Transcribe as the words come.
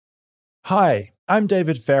Hi, I'm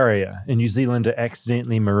David Farrier, a New Zealander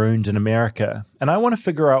accidentally marooned in America, and I want to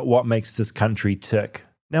figure out what makes this country tick.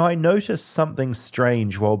 Now, I noticed something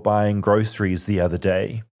strange while buying groceries the other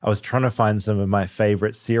day. I was trying to find some of my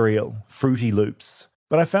favorite cereal, Fruity Loops,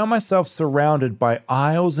 but I found myself surrounded by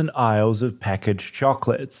aisles and aisles of packaged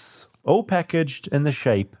chocolates, all packaged in the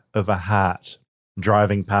shape of a heart.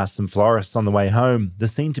 Driving past some florists on the way home, there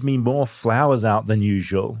seemed to be more flowers out than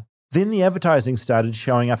usual. Then the advertising started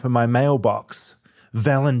showing up in my mailbox.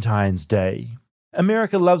 Valentine's Day.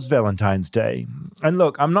 America loves Valentine's Day. And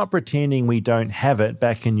look, I'm not pretending we don't have it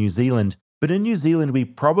back in New Zealand, but in New Zealand we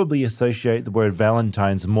probably associate the word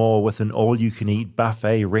Valentine's more with an all-you-can-eat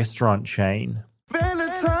buffet restaurant chain.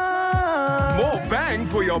 More bang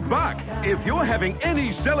for your buck. If you're having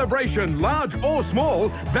any celebration, large or small,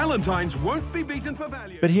 Valentine's won't be beaten for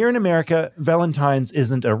value. But here in America, Valentine's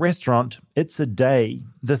isn't a restaurant, it's a day,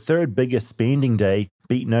 the third biggest spending day,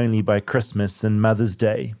 beaten only by Christmas and Mother's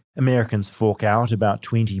Day. Americans fork out about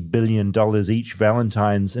 $20 billion each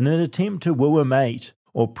Valentine's in an attempt to woo a mate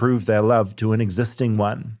or prove their love to an existing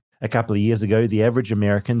one. A couple of years ago, the average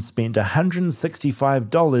American spent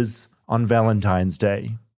 $165 on Valentine's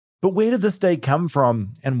Day. But where did this day come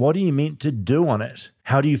from, and what are you meant to do on it?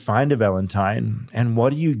 How do you find a Valentine, and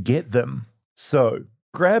what do you get them? So,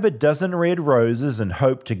 grab a dozen red roses and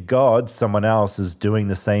hope to God someone else is doing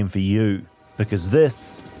the same for you, because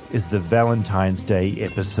this is the Valentine's Day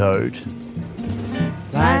episode.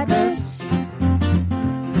 Flightless,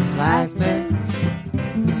 flightless,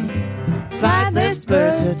 flightless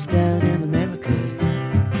bird touchdown in America.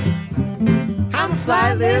 I'm a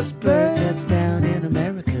flightless bird touchdown in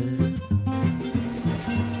America.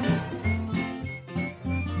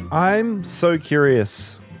 I'm so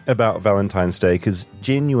curious about Valentine's Day because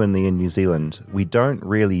genuinely in New Zealand, we don't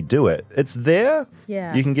really do it. It's there.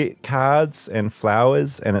 Yeah. You can get cards and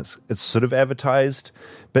flowers and it's sort of advertised,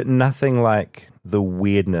 but nothing like the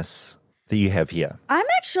weirdness that you have here. I'm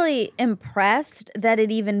actually impressed that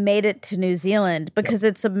it even made it to New Zealand because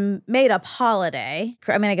it's a made-up holiday.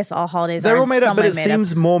 I mean, I guess all holidays They're are all made up, but it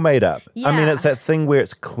seems more made up. Yeah. I mean, it's that thing where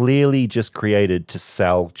it's clearly just created to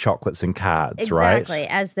sell chocolates and cards, right? Exactly,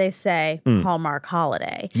 as they say, Hallmark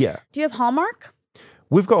holiday. Yeah. Do you have Hallmark?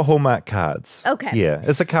 We've got Hallmark cards. Okay. Yeah,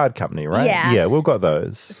 it's a card company, right? Yeah. Yeah, we've got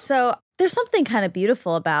those. So there's something kind of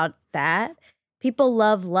beautiful about that. People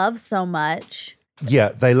love love so much Yeah,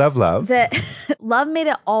 they love love. that love made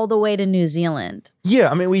it all the way to New Zealand.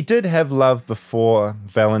 Yeah, I mean, we did have love before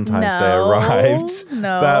Valentine's Day arrived.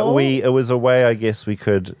 No. But it was a way, I guess, we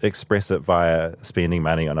could express it via spending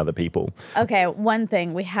money on other people. Okay, one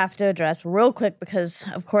thing we have to address real quick because,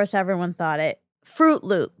 of course, everyone thought it. Fruit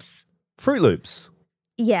Loops. Fruit Loops.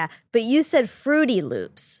 Yeah, but you said Fruity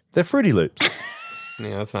Loops. They're Fruity Loops.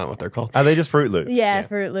 Yeah, that's not what they're called. Are they just Fruit Loops? Yeah,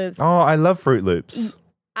 Fruit Loops. Oh, I love Fruit Loops.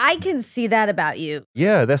 I can see that about you.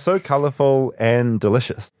 Yeah, they're so colorful and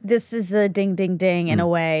delicious. This is a ding, ding, ding in a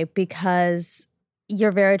way because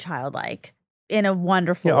you're very childlike in a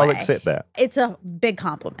wonderful Yeah, way. I'll accept that. It's a big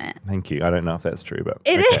compliment. Thank you. I don't know if that's true, but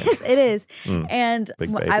It okay. is. It is. And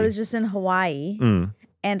Big I baby. was just in Hawaii Mm.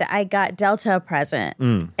 and I got Delta a present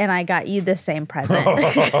and I got you the same present.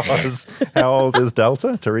 How old is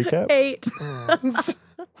Delta, to recap? 8.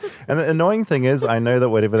 And the annoying thing is, I know that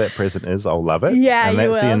whatever that present is, I'll love it. Yeah, and you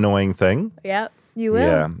that's the will. annoying thing. Yep, you will.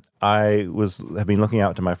 Yeah. I have been looking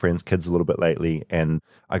out to my friends' kids a little bit lately, and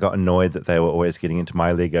I got annoyed that they were always getting into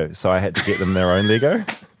my Lego, so I had to get them their own Lego.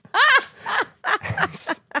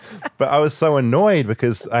 But I was so annoyed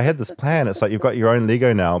because I had this plan. It's like, you've got your own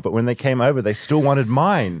Lego now, but when they came over, they still wanted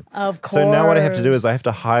mine. Of course. So now what I have to do is I have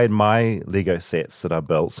to hide my Lego sets that I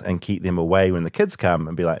built and keep them away when the kids come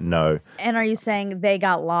and be like, no. And are you saying they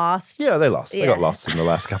got lost? Yeah, they lost. They got Yeah. lost in the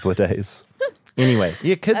last couple of days. Anyway,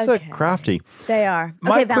 yeah, kids Okay. are crafty. They are.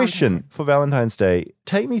 My Okay, question for Valentine's Day,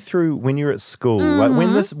 take me through when you're at school. Like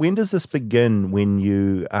when does this begin when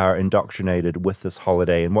you are indoctrinated with this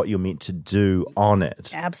holiday and what you're meant to do on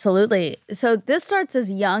it? Absolutely. So this starts as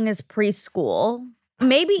young as preschool.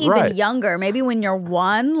 Maybe even Right. younger. Maybe when you're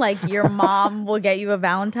 1, like your mom will get you a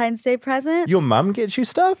Valentine's Day present. Your mum gets you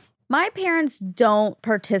stuff? My parents don't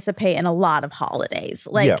participate in a lot of holidays.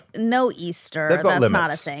 Like Yeah. no Easter. They've got That's not a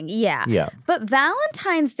limits. thing. Yeah. Yeah. But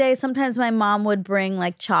Valentine's Day, sometimes my mom would bring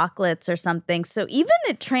like chocolates or something. So even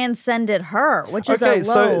it transcended her, which is Okay, a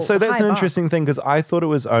low, so that's high an bar. interesting thing because I thought it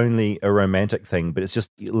was only a romantic thing, but it's just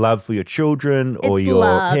love for your children or It's your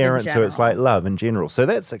love in parents, so it's general. like love in general. So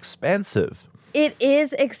that's expansive. It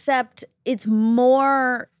is, except it's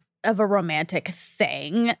more of a romantic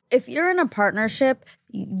thing. If you're in a partnership,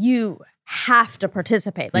 you have to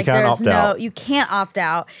participate. Like can't there's opt out. you can't opt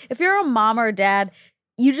out. If you're a mom or a dad,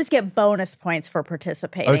 You just get bonus points for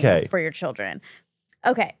participating for your children.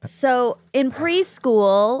 Okay, so in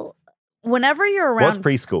preschool, whenever you're around... What's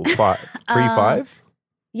preschool? Pre-5?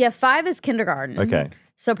 Yeah, 5 is kindergarten. Okay.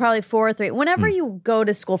 So probably 4 or 3. Whenever you go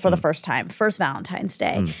to school for the first time, first Valentine's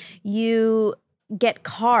Day, you get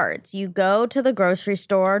cards. You go to the grocery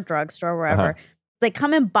store, drugstore, wherever. They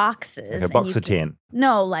come in boxes. Like a box of 10.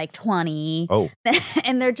 No, like 20. Oh.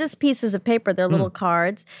 And they're just pieces of paper. They're little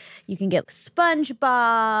cards. You can get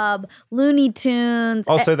SpongeBob, Looney Tunes.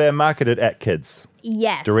 Oh, so they're marketed at kids.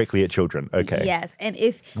 Yes. Directly at children. Okay. Yes. And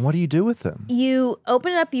what do you do with them? You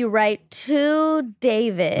open it up, you write to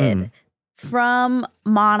David from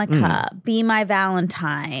Monica, be my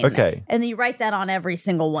Valentine. Okay. And then you write that on every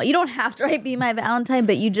single one. You don't have to write be my Valentine,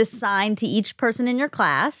 but you just sign to each person in your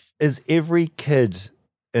class. Is every kid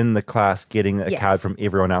in the class getting a card from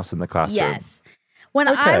everyone else in the classroom? Yes. When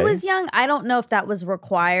I was young, I don't know if that was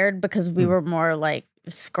required because we were more like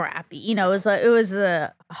scrappy. You know, it was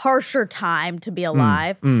a harsher time to be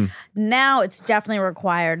alive. Now it's definitely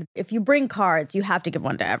required. If you bring cards, you have to give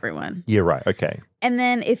one to everyone. Yeah, right. Okay. And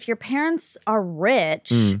then if your parents are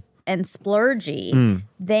rich and splurgy,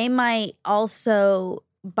 they might also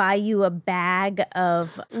buy you a bag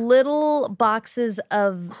of little boxes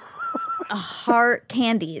of heart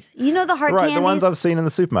candies. You know the heart candies? Right, the ones I've seen in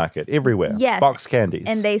the supermarket everywhere. Yes. Box candies.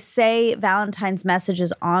 And they say Valentine's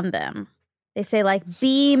messages on them. They say like,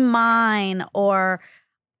 be mine, or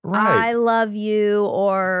I love you,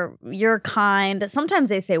 or you're kind. Sometimes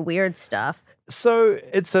they say weird stuff. So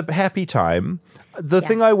it's a happy time. The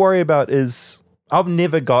thing I worry about is I've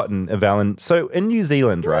never gotten a Valentine. So in New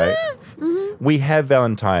Zealand, right, we have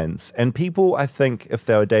Valentines. And people, I think, if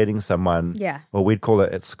they were dating someone, well, we'd call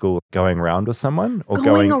it at school going around with someone or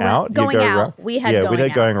going out. Going out. Around. We had we going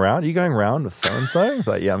had out. going around. Are you going around with so-and-so?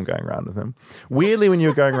 Like, yeah, I'm going around with him. Weirdly, when you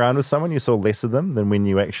were going around with someone, you saw less of them than when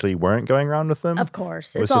you actually weren't going around with them. Of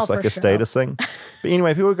course. It was it's just all like for a show. status thing. But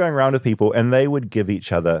anyway, people were going around with people and they would give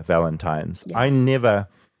each other Valentines. I never,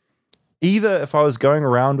 either if I was going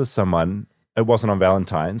around with someone, it wasn't on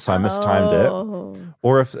Valentine's, so I mistimed it.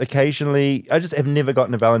 Or if occasionally, I just have never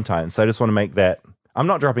gotten a Valentine. So I just want to make that, I'm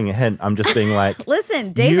not dropping a hint. I'm just being like,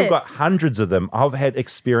 listen, David. You've got hundreds of them. I've had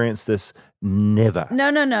experienced this never.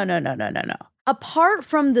 No. Apart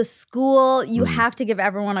from the school, you have to give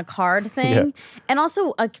everyone a card thing. And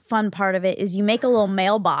also a fun part of it is you make a little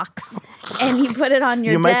mailbox and you put it on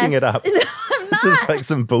your You're desk. making it up. No, I'm This not. is like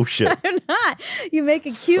some bullshit. I'm not. You make a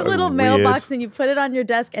cute So little weird. mailbox and you put it on your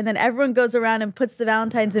desk, and then everyone goes around and puts the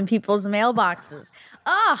Valentines in people's mailboxes.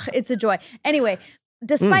 It's a joy. Anyway,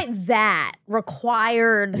 despite that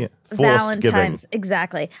required Forced Valentines, giving.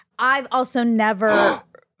 exactly. I've also never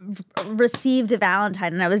received a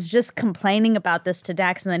Valentine, and I was just complaining about this to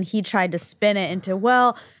Dax, and then he tried to spin it into,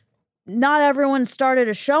 well, not everyone started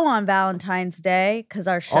a show on Valentine's Day because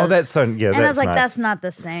our show. Oh, that's so, yeah, and that's I was like, nice. that's not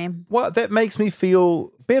the same. Well, that makes me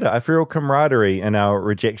feel better. I feel camaraderie in our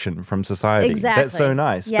rejection from society. Exactly. That's so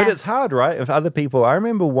nice. Yeah. But it's hard, right? If other people, I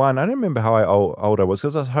remember one, I don't remember how old I was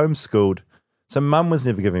because I was homeschooled. So mum was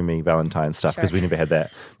never giving me Valentine stuff because we never had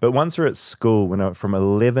that. But once we were at school, from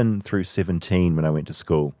 11 through 17 when I went to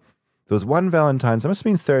school, there was one Valentine's, I must have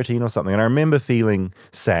been 13 or something, and I remember feeling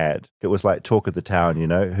sad. It was like talk of the town,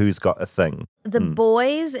 who's got a thing. The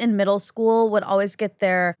boys in middle school would always get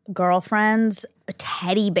their girlfriends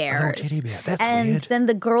teddy bears. teddy bear. That's and weird. then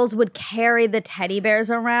the girls would carry the teddy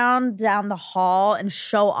bears around down the hall and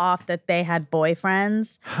show off that they had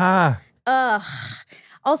boyfriends. Huh.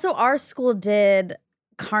 Also, our school did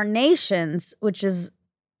carnations, which is,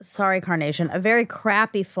 carnation, a very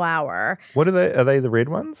crappy flower. What are they? Are they the red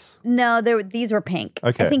ones? No, these were pink.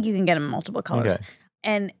 Okay. I think you can get them in multiple colors. Okay.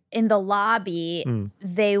 And in the lobby,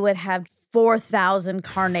 they would have 4,000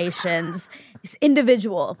 carnations, it's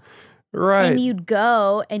individual. Right. And you'd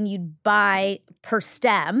go and you'd buy per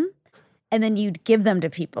stem, and then you'd give them to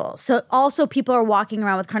people. So also people are walking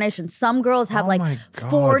around with carnations. Some girls have my like God.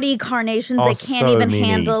 40 carnations. Oh, They can't so even many.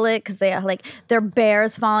 handle it because they have like their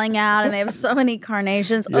bears falling out and they have so many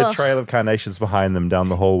carnations. A Ugh. trail of carnations behind them down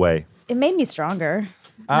the hallway. It made me stronger.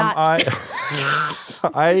 I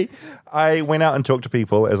went out and talked to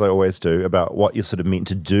people, as I always do, about what you're sort of meant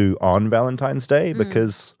to do on Valentine's Day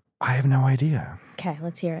because I have no idea. Okay,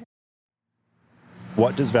 let's hear it.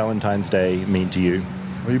 What does Valentine's Day mean to you?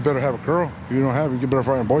 Well, you better have a girl. If you don't have it, you better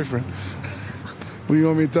find a boyfriend. What do you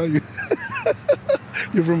want me to tell you?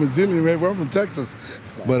 You're from Brazilian, man. We're from Texas.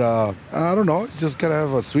 But I don't know. You just gotta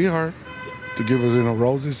have a sweetheart to give us,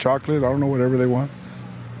 roses, chocolate. I don't know, whatever they want.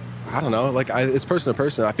 I don't know. It's person to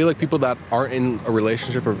person. I feel like people that aren't in a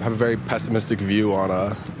relationship have a very pessimistic view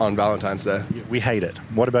on Valentine's Day. We hate it.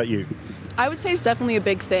 What about you? I would say it's definitely a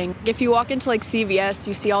big thing. If you walk into like CVS,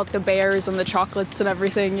 you see all the bears and the chocolates and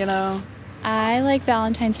everything, you know. I like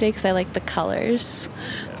Valentine's Day because I like the colors,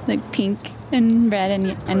 like pink and red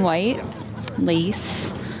and white,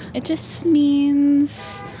 lace. It just means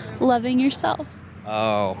loving yourself.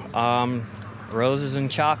 Roses and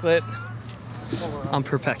chocolate. I'm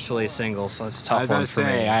perpetually single, so it's a tough one for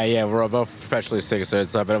me. Yeah, we're both perpetually single, so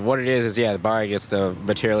it's but what it is buying, it's the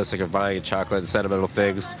materialistic of buying chocolate and sentimental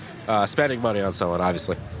things, spending money on someone,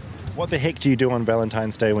 obviously. What the heck do you do on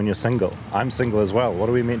Valentine's Day when you're single? I'm single as well. What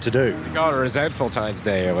are we meant to do? We call it Resentful Times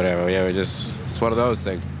Day or whatever. Yeah, it's one of those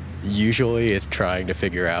things. Usually it's trying to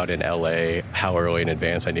figure out in LA how early in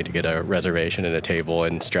advance I need to get a reservation and a table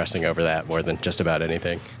and stressing over that more than just about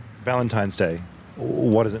anything. Valentine's Day,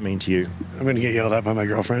 what does it mean to you? I'm going to get yelled at by my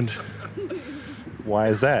girlfriend. Why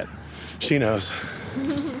is that? She knows.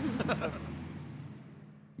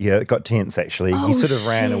 Yeah, it got tense, actually. He sort of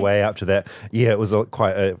ran away up to that. Yeah, it was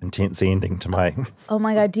quite an intense ending to my... Oh,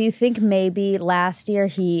 my God. Do you think maybe last year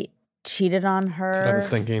he cheated on her? That's what I was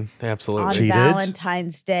thinking. Absolutely. On Cheated?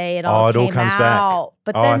 Valentine's Day. It all comes out. back.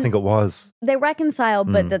 But I think it was. They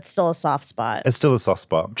reconciled, but that's still a soft spot. It's still a soft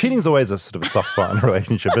spot. Cheating's always a sort of a soft spot in a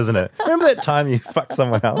relationship, isn't it? Remember that time you fucked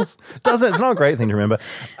someone else? It's not a great thing to remember.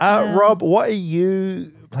 Rob, what are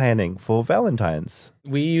you planning for Valentine's?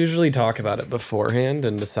 We usually talk about it beforehand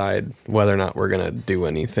and decide whether or not we're going to do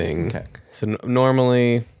anything. Okay. So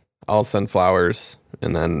normally I'll send flowers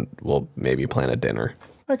and then we'll maybe plan a dinner.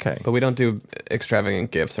 Okay. But we don't do extravagant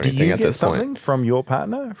gifts or Do anything you at get this something point. from your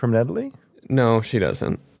partner, from Natalie? No, she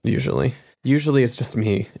doesn't, usually. Usually it's just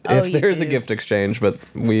me. If there's a gift exchange, but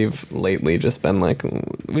we've lately just been like,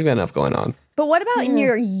 we've got enough going on. But what about in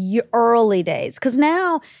your early days? Because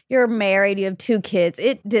now you're married, you have 2 kids,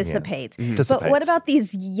 it dissipates. Yeah. But what about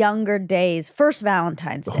these younger days? First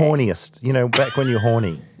Valentine's Day. Horniest, back when you're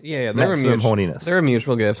horny. Yeah, Maximum horniness. There are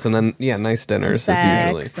mutual gifts, and then nice dinners is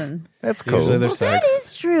usually. That's cool. Usually there's sex. That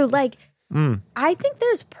is true. Like, I think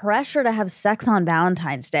there's pressure to have sex on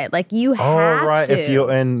Valentine's Day. Like, you have right. to. If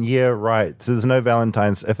you're in, right. So there's no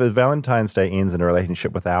Valentine's. If a Valentine's Day ends in a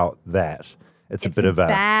relationship without that, it's a bit of a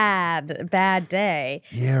bad day.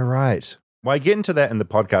 Yeah, right. Well, I get into that in the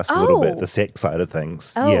podcast a little bit, the sex side of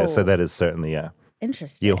things. Yeah, so that is certainly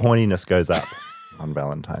interesting. Your horniness goes up on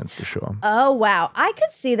Valentine's for sure. Oh, wow. I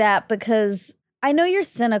could see that because I know you're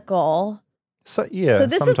cynical. So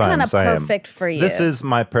this is kind of perfect for you. This is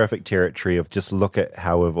my perfect territory of just look at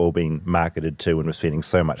how we've all been marketed to when we're spending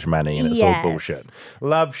so much money and it's all bullshit.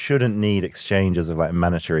 Love shouldn't need exchanges of like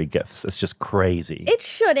monetary gifts. It's just crazy. It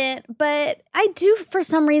shouldn't, but I do for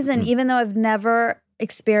some reason, even though I've never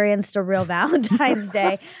experienced a real Valentine's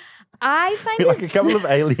Day, I find You're like a couple of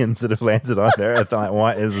aliens that have landed on there. I thought,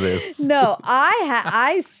 what is this? No,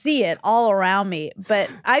 I see it all around me. But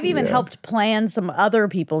I've even helped plan some other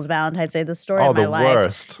people's Valentine's Day. The story of my life. Oh, the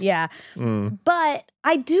worst. Yeah, but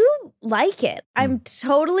I do like it. I'm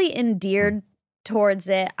totally endeared towards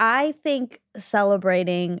it. I think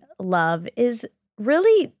celebrating love is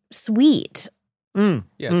really sweet. Yeah,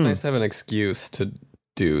 it's nice to have an excuse to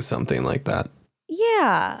do something like that.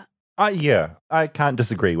 Yeah. I can't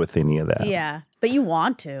disagree with any of that. Yeah, but you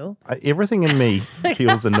want to. Everything in me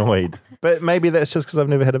feels annoyed. But maybe that's just because I've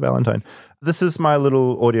never had a Valentine. This is my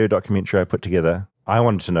little audio documentary I put together. I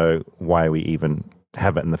wanted to know why we even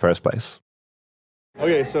have it in the first place.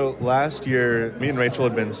 Okay, so last year, me and Rachel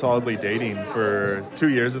had been solidly dating for 2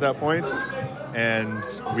 years at that point, and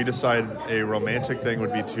we decided a romantic thing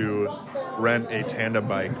would be to rent a tandem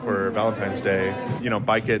bike for Valentine's Day,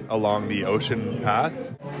 bike it along the ocean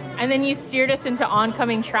path. And then you steered us into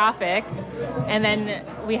oncoming traffic, and then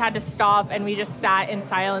we had to stop, and we just sat in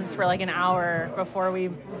silence for like an hour before we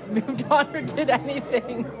moved on or did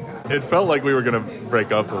anything. It felt like we were going to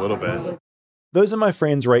break up a little bit. Those are my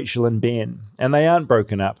friends Rachel and Ben, and they aren't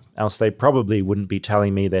broken up, else they probably wouldn't be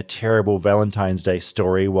telling me their terrible Valentine's Day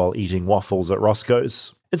story while eating waffles at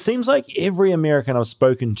Roscoe's. It seems like every American I've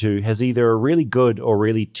spoken to has either a really good or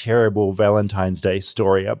really terrible Valentine's Day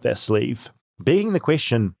story up their sleeve. Begging the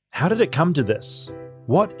question, how did it come to this?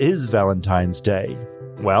 What is Valentine's Day?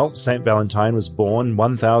 Well, St. Valentine was born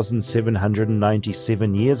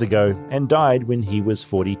 1,797 years ago and died when he was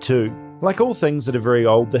 42. Like all things that are very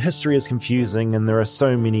old, the history is confusing and there are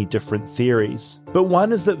so many different theories. But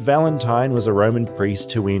one is that Valentine was a Roman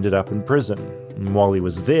priest who ended up in prison. And while he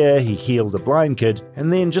was there, he healed a blind kid,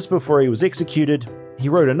 and then just before he was executed, he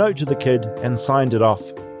wrote a note to the kid and signed it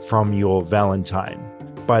off, "From your Valentine."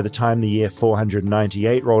 By the time the year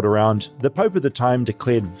 498 rolled around, the Pope of the time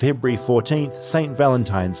declared February 14th St.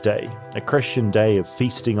 Valentine's Day, a Christian day of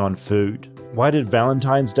feasting on food. Why did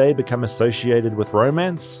Valentine's Day become associated with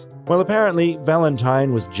romance? Well, apparently,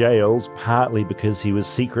 Valentine was jailed partly because he was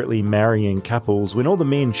secretly marrying couples when all the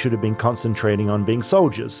men should have been concentrating on being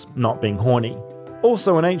soldiers, not being horny.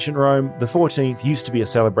 Also in ancient Rome, the 14th used to be a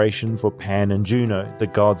celebration for Pan and Juno, the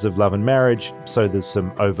gods of love and marriage, so there's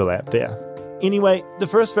some overlap there. Anyway, the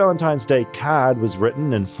first Valentine's Day card was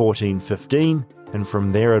written in 1415, and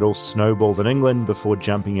from there it all snowballed in England before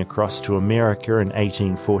jumping across to America in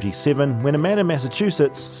 1847 when a man in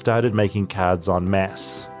Massachusetts started making cards en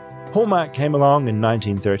masse. Hallmark came along in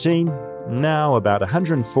 1913. Now about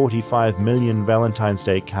 145 million Valentine's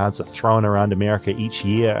Day cards are thrown around America each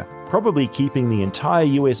year, probably keeping the entire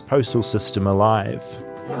US postal system alive.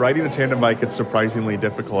 Riding a tandem bike is surprisingly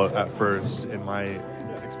difficult at first in my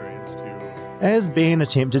experience too. As Ben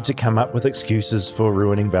attempted to come up with excuses for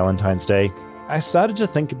ruining Valentine's Day, I started to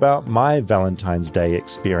think about my Valentine's Day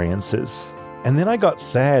experiences. And then I got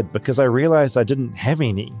sad because I realized I didn't have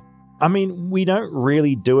any. I mean, we don't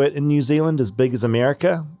really do it in New Zealand as big as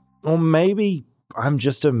America. Or maybe I'm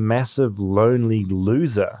just a massive lonely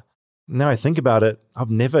loser. Now I think about it, I've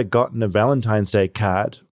never gotten a Valentine's Day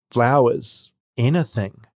card, flowers,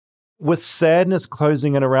 anything. With sadness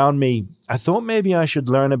closing in around me, I thought maybe I should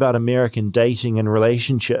learn about American dating and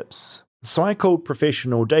relationships. So I called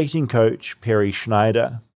professional dating coach Perry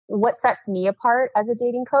Schneider. What sets me apart as a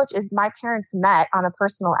dating coach is my parents met on a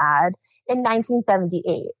personal ad in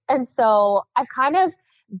 1978. And so I've kind of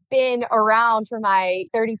been around for my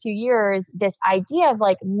 32 years, this idea of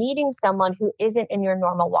like meeting someone who isn't in your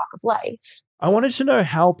normal walk of life. I wanted to know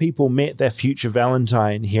how people met their future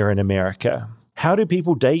Valentine here in America. How do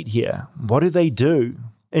people date here? What do they do?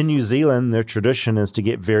 In New Zealand, the tradition is to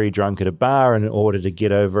get very drunk at a bar in order to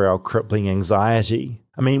get over our crippling anxiety.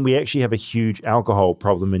 I mean, we actually have a huge alcohol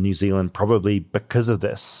problem in New Zealand, probably because of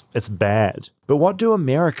this. It's bad. But what do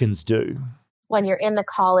Americans do? When you're in the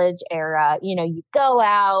college era, you go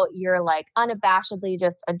out, you're like unabashedly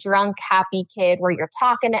just a drunk, happy kid where you're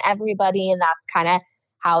talking to everybody. And that's kind of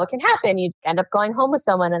how it can happen. You end up going home with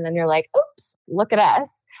someone and then you're like, oops, look at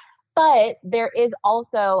us. But there is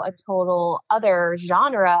also a total other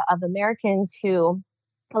genre of Americans who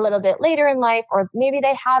a little bit later in life, or maybe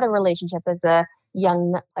they had a relationship as a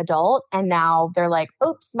young adult and now they're like,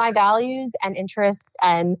 oops, my values and interests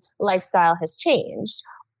and lifestyle has changed.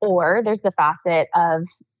 Or there's the facet of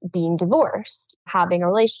being divorced, having a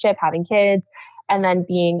relationship, having kids, and then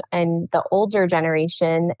being in the older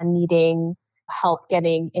generation and needing help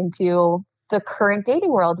getting into the current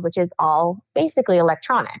dating world, which is all basically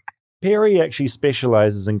electronic. Perry actually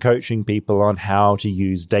specializes in coaching people on how to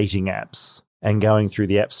use dating apps. And going through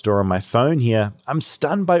the App Store on my phone here, I'm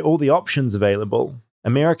stunned by all the options available.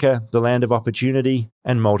 America, the land of opportunity,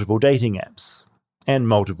 and multiple dating apps. And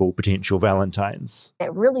multiple potential Valentines.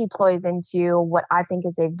 It really plays into what I think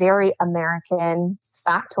is a very American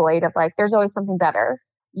factoid of like, there's always something better.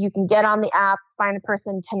 You can get on the app, find a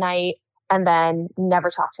person tonight, and then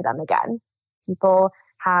never talk to them again. People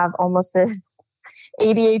have almost this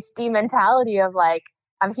ADHD mentality of like,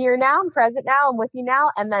 I'm here now, I'm present now, I'm with you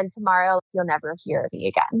now, and then tomorrow you'll never hear of me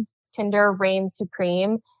again. Tinder reigns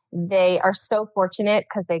supreme. They are so fortunate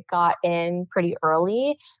because they got in pretty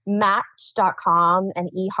early. Match.com and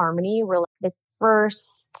eHarmony were like the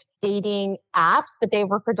first dating apps, but they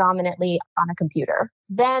were predominantly on a computer.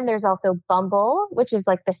 Then there's also Bumble, which is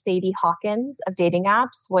like the Sadie Hawkins of dating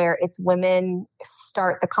apps, where it's women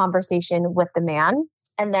start the conversation with the man.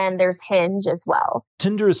 And then there's Hinge as well.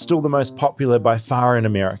 Tinder is still the most popular by far in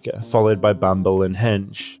America, followed by Bumble and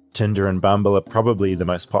Hinge. Tinder and Bumble are probably the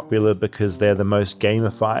most popular because they're the most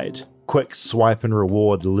gamified. Quick swipe and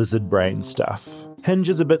reward lizard brain stuff. Hinge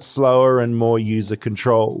is a bit slower and more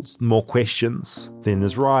user-controlled, more questions. Then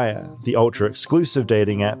there's Raya, the ultra-exclusive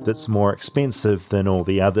dating app that's more expensive than all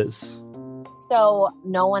the others. So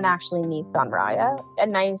no one actually meets on Raya. A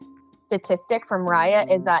nice statistic from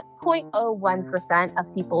Raya is that 0.01%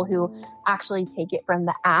 of people who actually take it from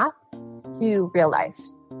the app to real life.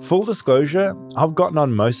 Full disclosure, I've gotten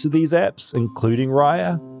on most of these apps, including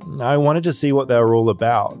Raya. I wanted to see what they were all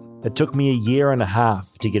about. It took me 1.5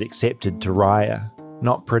 years to get accepted to Raya.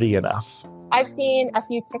 Not pretty enough. I've seen a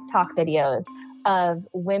few TikTok videos of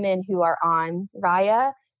women who are on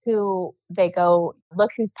Raya who they go,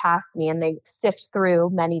 look who's passed me, and they sift through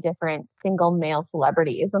many different single male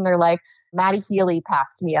celebrities. And they're like, Maddie Healy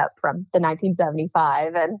passed me up from the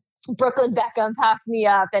 1975 and Brooklyn Beckham passed me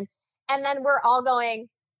up. And then we're all going,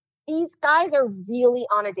 these guys are really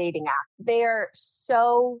on a dating app. They're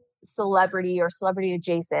so celebrity or celebrity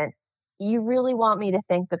adjacent. You really want me to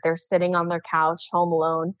think that they're sitting on their couch, home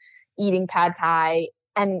alone, eating pad thai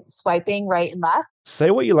and swiping right and left?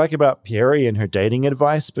 Say what you like about Perry and her dating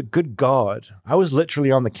advice, but good God, I was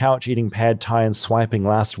literally on the couch eating pad thai and swiping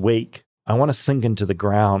last week. I want to sink into the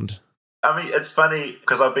ground. I mean, it's funny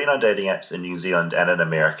because I've been on dating apps in New Zealand and in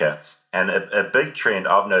America, and a big trend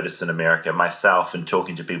I've noticed in America myself and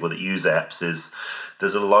talking to people that use apps is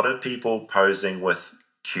there's a lot of people posing with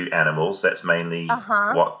cute animals. That's mainly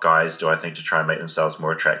what guys do, I think, to try and make themselves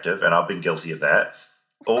more attractive, and I've been guilty of that.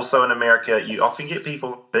 Also in America, you often get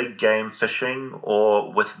people big game fishing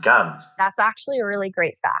or with guns. That's actually a really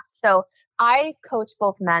great fact. So I coach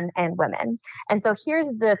both men and women. And so here's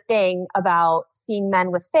the thing about seeing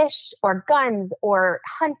men with fish or guns or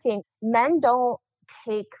hunting. Men don't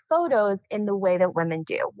take photos in the way that women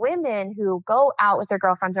do. Women who go out with their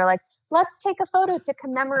girlfriends are like, let's take a photo to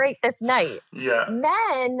commemorate this night. Yeah.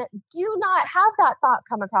 Men do not have that thought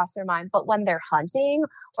come across their mind. But when they're hunting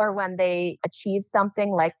or when they achieve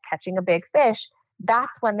something like catching a big fish,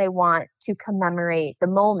 that's when they want to commemorate the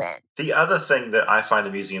moment. The other thing that I find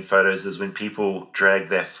amusing in photos is when people drag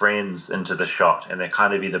their friends into the shot and they're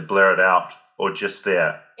kind of either blurred out or just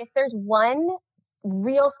there. If there's one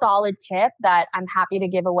real solid tip that I'm happy to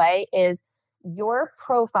give away is your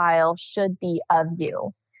profile should be of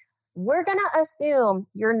you. We're going to assume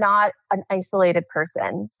you're not an isolated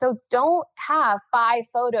person. So don't have 5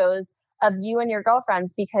 photos of you and your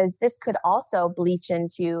girlfriends, because this could also bleach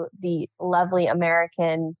into the lovely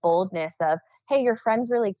American boldness of, hey, your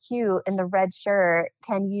friend's really cute in the red shirt.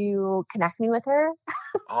 Can you connect me with her?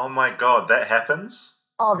 Oh my God, that happens?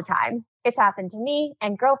 All the time. It's happened to me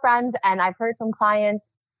and girlfriends, and I've heard from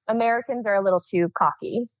clients, Americans are a little too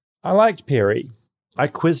cocky. I liked Perry. I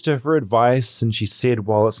quizzed her for advice, and she said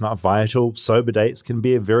while it's not vital, sober dates can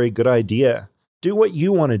be a very good idea. Do what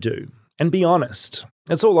you want to do, and be honest.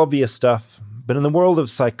 It's all obvious stuff, but in the world of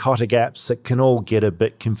psychotic apps, it can all get a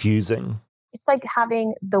bit confusing. It's like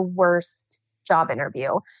having the worst job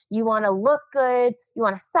interview. You want to look good, you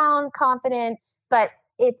want to sound confident, but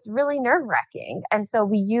it's really nerve-wracking. And so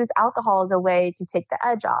we use alcohol as a way to take the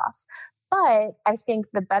edge off. But I think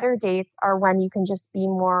the better dates are when you can just be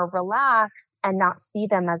more relaxed and not see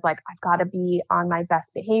them as like, I've got to be on my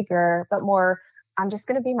best behavior, but more, I'm just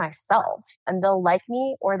going to be myself and they'll like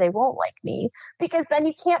me or they won't like me, because then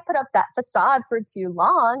you can't put up that facade for too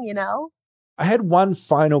long, you know? I had one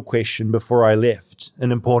final question before I left,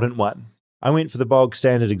 an important one. I went for the bog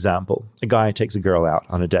standard example. A guy takes a girl out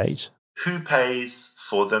on a date. Who pays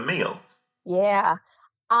for the meal? Yeah,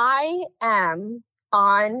 I am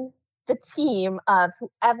on the team of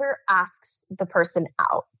whoever asks the person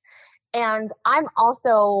out. And I'm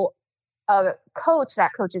also a coach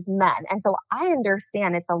that coaches men. And so I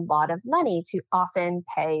understand it's a lot of money to often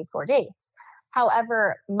pay for dates.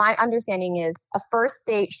 However, my understanding is a first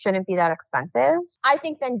date shouldn't be that expensive. I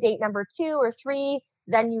think then date number 2 or 3,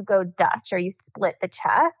 then you go Dutch or you split the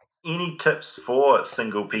check. Any tips for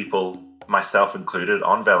single people, myself included,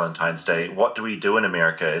 on Valentine's Day? What do we do in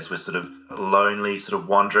America as we're sort of lonely, sort of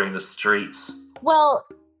wandering the streets? Well,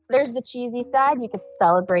 there's the cheesy side. You could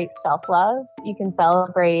celebrate self-love. You can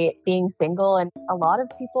celebrate being single. And a lot of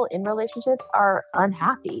people in relationships are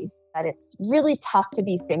unhappy. That it's really tough to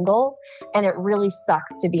be single and it really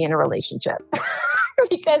sucks to be in a relationship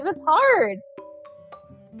because it's hard.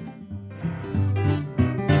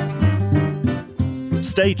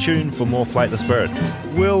 Stay tuned for more Flightless Bird.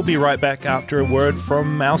 We'll be right back after a word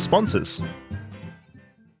from our sponsors.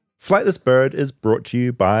 Flightless Bird is brought to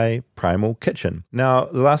you by Primal Kitchen. Now,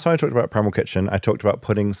 the last time I talked about Primal Kitchen, I talked about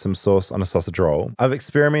putting some sauce on a sausage roll. I've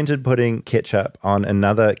experimented putting ketchup on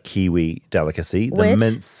another Kiwi delicacy, the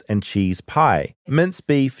mince and cheese pie. Minced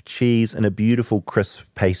beef, cheese, and a beautiful crisp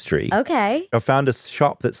pastry. Okay. I found a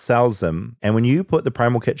shop that sells them, and when you put the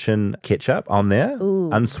Primal Kitchen ketchup on there,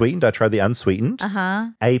 unsweetened, I tried the unsweetened.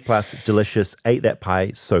 A+, delicious, ate that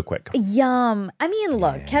pie so quick. Yum. I mean,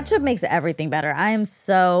 look, ketchup makes everything better. I am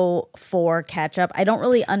so for ketchup. I don't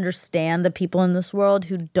really understand the people in this world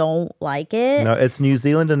who don't like it. No, it's New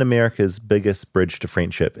Zealand and America's biggest bridge to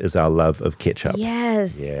friendship is our love of ketchup.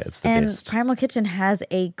 Yes. Yeah, it's the best. And Primal Kitchen has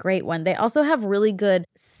a great one. They also have really good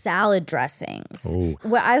salad dressings. Ooh.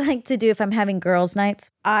 What I like to do if I'm having girls'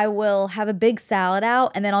 nights, I will have a big salad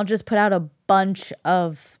out and then I'll just put out a bunch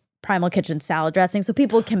of Primal Kitchen salad dressing so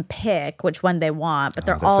people can pick which one they want, but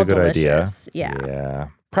they're all delicious. Yeah.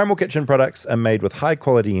 Primal Kitchen products are made with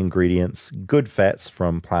high-quality ingredients, good fats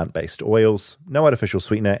from plant-based oils, no artificial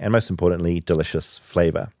sweetener, and most importantly, delicious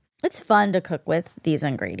flavor. It's fun to cook with these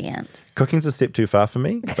ingredients. Cooking's a step too far for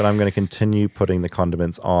me, but I'm going to continue putting the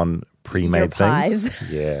condiments on pre-made things.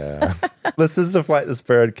 Yeah. Listeners to Flightless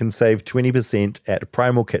Bird can save 20% at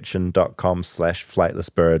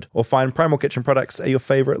primalkitchen.com/flightlessbird or find Primal Kitchen products at your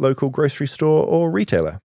favorite local grocery store or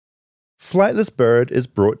retailer. Flightless Bird is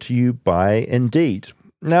brought to you by Indeed.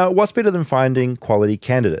 Now, what's better than finding quality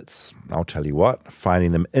candidates? I'll tell you what,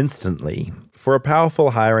 finding them instantly. For a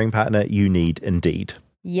powerful hiring partner, you need Indeed.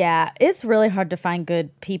 Yeah, it's really hard to find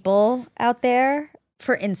good people out there.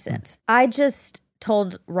 For instance, I just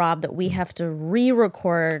told Rob that we have to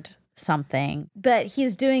re-record something, but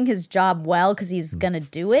he's doing his job well because he's going to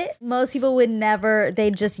do it. Most people would never,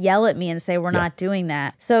 they'd just yell at me and say, we're not doing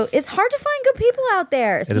that. So it's hard to find good people out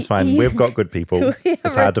there. It is fine. We've got good people.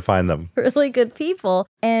 It's hard to find them. Really good people.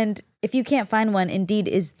 And if you can't find one, Indeed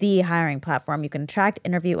is the hiring platform. You can attract,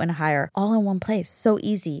 interview, and hire all in one place. So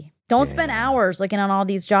easy. Don't spend hours looking on all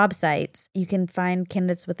these job sites. You can find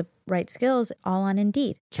candidates with the right skills all on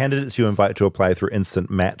Indeed. Candidates you invite to apply through Instant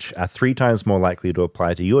Match are 3 times more likely to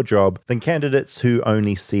apply to your job than candidates who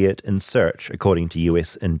only see it in search, according to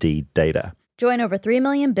US Indeed data. Join over 3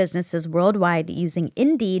 million businesses worldwide using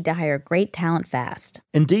Indeed to hire great talent fast.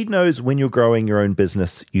 Indeed knows when you're growing your own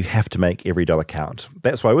business, you have to make every dollar count.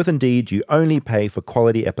 That's why with Indeed, you only pay for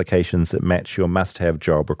quality applications that match your must-have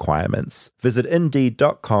job requirements. Visit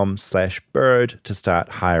Indeed.com/bird to start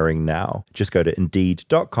hiring now. Just go to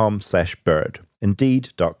Indeed.com/bird.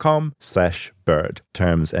 Indeed.com/bird.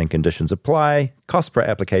 Terms and conditions apply. Cost per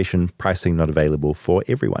application. Pricing not available for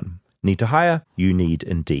everyone. Need to hire? You need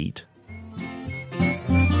Indeed.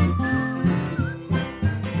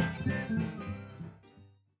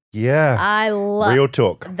 Yeah. I love real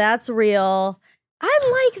talk. That's real.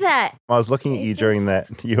 I like that. I was looking at you during that.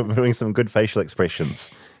 You were doing some good facial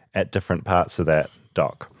expressions at different parts of that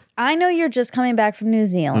doc. I know you're just coming back from New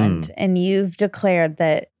Zealand and you've declared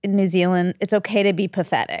that in New Zealand, it's okay to be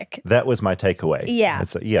pathetic. That was my takeaway. Yeah.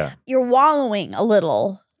 Yeah. You're wallowing a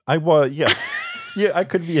little. I was, yeah. Yeah, I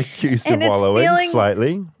could be accused of wallowing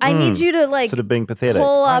slightly. I need you to like sort of being pathetic.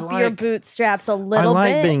 Pull up your bootstraps a little bit.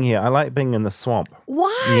 I like being here. I like being in the swamp.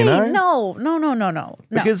 Why? You know? No.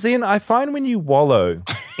 Because then I find when you wallow,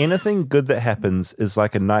 anything good that happens is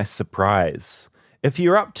like a nice surprise. If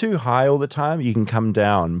you're up too high all the time, you can come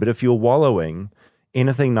down. But if you're wallowing,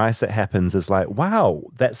 anything nice that happens is like, wow,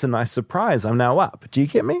 that's a nice surprise. I'm now up. Do you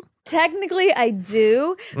get me? Technically, I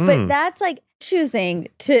do. But that's like choosing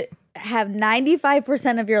to have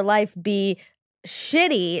 95% of your life be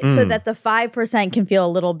shitty so that the 5% can feel a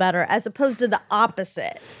little better, as opposed to the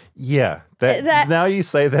opposite. Yeah. That now you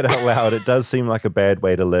say that out loud, it does seem like a bad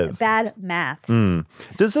way to live. Bad maths.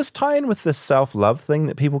 Does this tie in with the self-love thing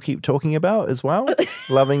that people keep talking about as well?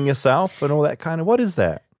 Loving yourself and all that kind of, what is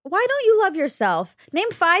that? Why don't you love yourself? Name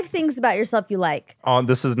 5 things about yourself you like. Oh,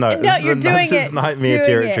 this is this is nightmare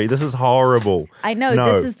territory. This is horrible. I know.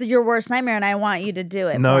 This is your worst nightmare, and I want you to do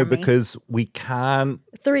it. No, for me. because we can't.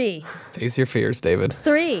 3. Face your fears, David.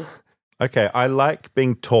 3. Okay, I like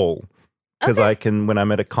being tall because I can, when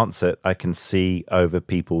I'm at a concert, I can see over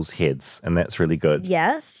people's heads, and that's really good.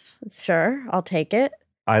 Yes, sure. I'll take it.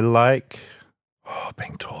 I like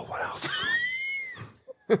being tall. What else?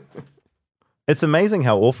 It's amazing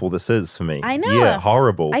how awful this is for me. I know. Yeah,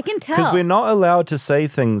 horrible. I can tell. Because we're not allowed to say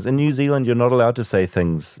things. In New Zealand, you're not allowed to say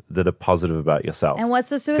things that are positive about yourself. And what's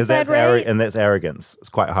the suicide rate? And that's arrogance. It's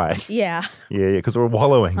quite high. Yeah. Yeah, because we're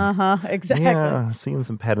wallowing. Exactly. Yeah, I'm seeing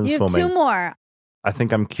some patterns you for have me. 2 more. I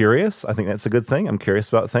think I'm curious. I think that's a good thing. I'm curious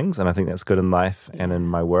about things, and I think that's good in life and in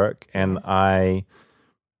my work. And my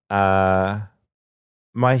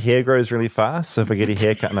hair grows really fast, so if I get a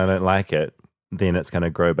haircut and I don't like it, then it's going to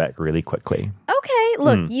grow back really quickly. Okay,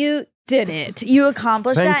 look, you did it. You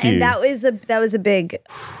accomplished Thank that, you. and that was a big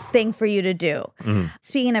thing for you to do.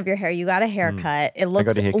 Speaking of your hair, you got a haircut. It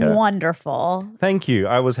looks wonderful. Thank you.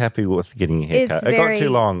 I was happy with getting a haircut. It got too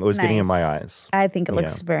long. It was getting in my eyes. I think it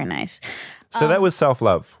looks very nice. So that was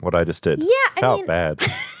self-love, what I just did. Yeah, Felt bad.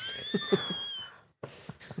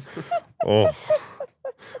 Oh.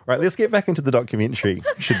 Right, let's get back into the documentary,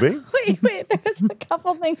 should we? Wait, there's a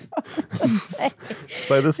couple things I want to say.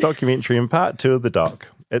 So this documentary, in part 2 of the doc,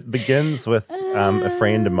 it begins with a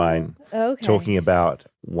friend of mine talking about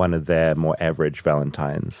one of their more average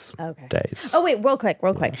Valentine's days. Oh, wait, real quick.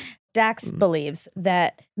 Dax believes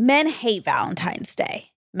that men hate Valentine's Day.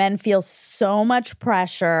 Men feel so much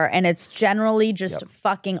pressure, and it's generally just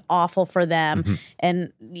fucking awful for them.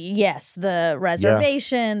 And yes, the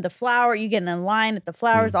reservation, the flower, you get in line at the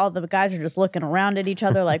flowers, all the guys are just looking around at each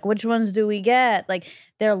other like, which ones do we get? Like,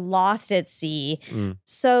 they're lost at sea.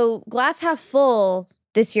 So glass half full,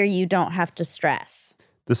 this year you don't have to stress.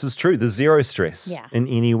 This is true. There's zero stress in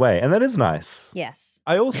any way. And that is nice. Yes.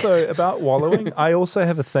 I also, about wallowing, I also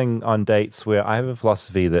have a thing on dates where I have a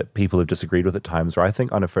philosophy that people have disagreed with at times, where I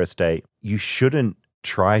think on a first date, you shouldn't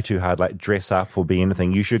try too hard, like dress up or be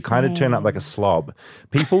anything. You should kind of turn up like a slob.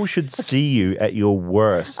 People should see you at your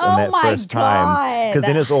worst on that first time, because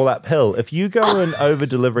then it's all uphill. If you go in over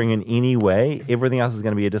delivering in any way, everything else is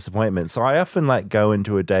going to be a disappointment. So I often like go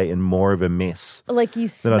into a date in more of a mess. Like you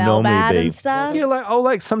smell bad and stuff? Yeah, like I'll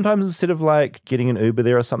like sometimes instead of like getting an Uber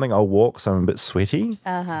there or something, I'll walk, so I'm a bit sweaty.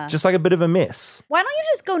 Just like a bit of a mess. Why don't you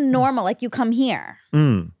just go normal, like you come here?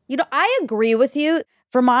 You know, I agree with you.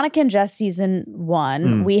 For Monica and Jess season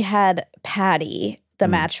 1, we had Patty, the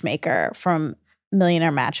matchmaker from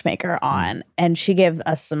Millionaire Matchmaker on, and she gave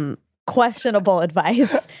us some questionable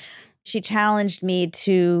advice. She challenged me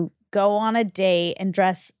to go on a date and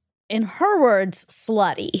dress, in her words,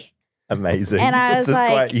 slutty. Amazing. And I was this is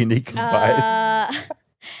like, quite unique advice.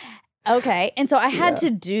 Okay. And so I had to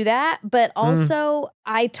do that, but also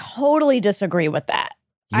I totally disagree with that.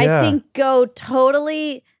 I think go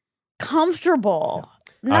totally comfortable.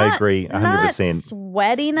 I agree 100%. Not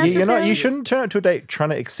sweaty necessarily. You shouldn't turn up to a date trying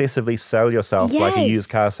to excessively sell yourself like a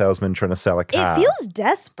used car salesman trying to sell a car. It feels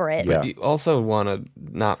desperate. But you also want to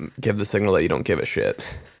not give the signal that you don't give a shit.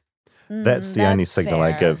 That's the only signal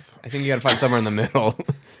I give. I think you got to find somewhere in the middle.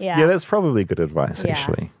 Yeah, that's probably good advice,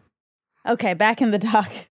 actually. Okay, back in the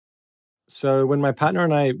dock. So when my partner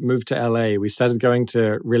and I moved to LA, we started going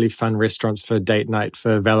to really fun restaurants for date night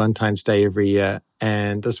for Valentine's Day every year.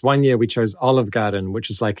 And this one year we chose Olive Garden, which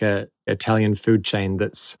is like a Italian food chain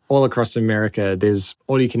that's all across America. There's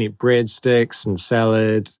all you can eat breadsticks and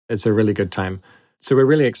salad. It's a really good time. So we're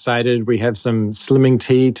really excited. We have some slimming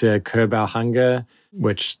tea to curb our hunger,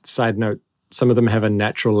 which, side note, some of them have a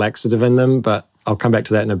natural laxative in them, but I'll come back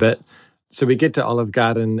to that in a bit. So we get to Olive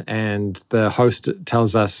Garden and the host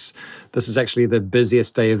tells us this is actually the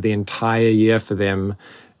busiest day of the entire year for them.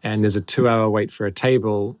 And there's a 2-hour wait for a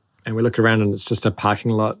table. And we look around and it's just a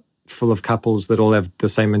parking lot full of couples that all have the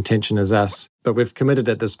same intention as us. But we've committed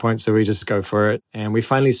at this point, so we just go for it. And we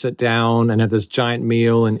finally sit down and have this giant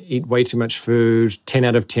meal and eat way too much food. 10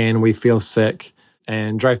 out of 10, we feel sick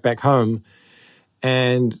and drive back home.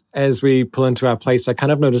 And as we pull into our place, I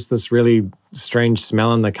kind of noticed this really strange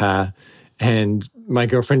smell in the car. And my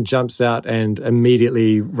girlfriend jumps out and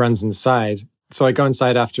immediately runs inside. So I go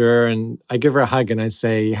inside after her and I give her a hug and I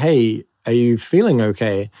say, "Hey, are you feeling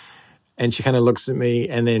okay?" And she kind of looks at me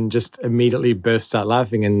and then just immediately bursts out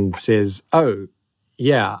laughing and says, "Oh,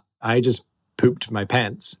 yeah, I just pooped my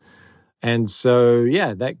pants." And so,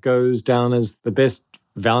 yeah, that goes down as the best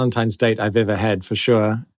Valentine's date I've ever had for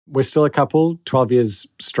sure. We're still a couple, 12 years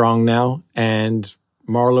strong now. And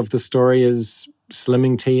moral of the story is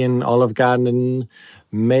slimming tea and Olive Garden,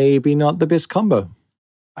 maybe not the best combo.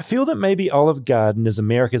 I feel that maybe Olive Garden is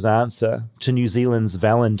America's answer to New Zealand's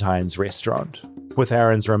Valentine's restaurant. With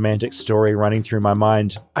Aaron's romantic story running through my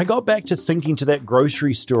mind, I got back to thinking to that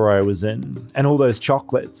grocery store I was in and all those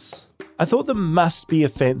chocolates. I thought there must be a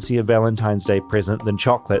fancier Valentine's Day present than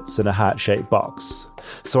chocolates in a heart-shaped box.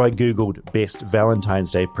 So I googled best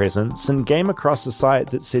Valentine's Day presents and came across a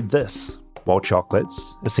site that said this: while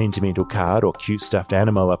chocolates, a sentimental card or cute stuffed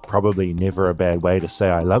animal are probably never a bad way to say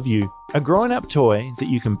I love you, a grown-up toy that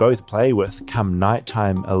you can both play with come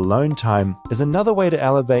nighttime alone time is another way to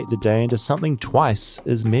elevate the day into something twice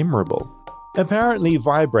as memorable. Apparently,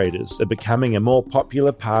 vibrators are becoming a more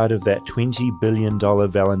popular part of that $20 billion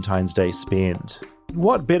Valentine's Day spend.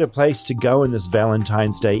 What better place to go in this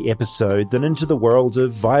Valentine's Day episode than into the world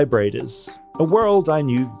of vibrators, a world I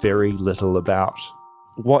knew very little about.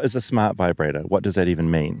 What is a smart vibrator? What does that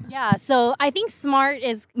even mean? Yeah, so I think smart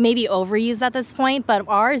is maybe overused at this point, but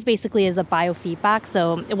ours basically is a biofeedback.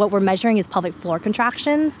 So what we're measuring is pelvic floor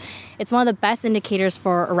contractions. It's one of the best indicators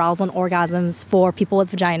for arousal and orgasms for people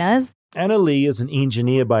with vaginas. Anna Lee is an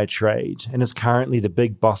engineer by trade and is currently the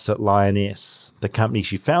big boss at Lioness, the company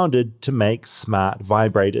she founded to make smart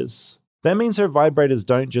vibrators. That means her vibrators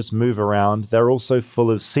don't just move around, they're also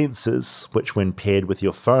full of sensors, which when paired with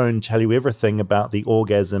your phone tell you everything about the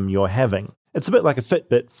orgasm you're having. It's a bit like a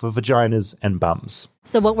Fitbit for vaginas and bums.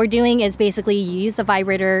 So what we're doing is basically you use the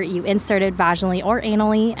vibrator, you insert it vaginally or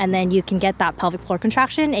anally, and then you can get that pelvic floor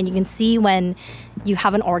contraction, and you can see when you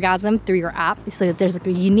have an orgasm through your app. So there's like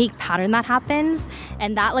a unique pattern that happens,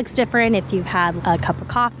 and that looks different if you've had a cup of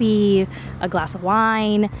coffee, a glass of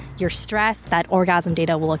wine, you're stressed, that orgasm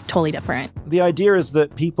data will look totally different. The idea is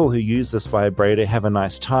that people who use this vibrator have a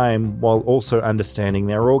nice time while also understanding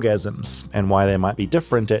their orgasms and why they might be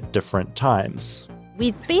different at different times.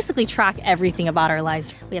 We basically track everything about our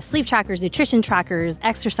lives. We have sleep trackers, nutrition trackers,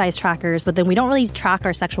 exercise trackers, but then we don't really track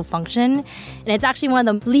our sexual function. And it's actually one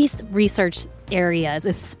of the least researched areas,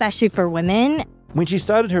 especially for women. When she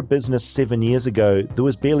started her business 7 years ago, there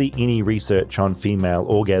was barely any research on female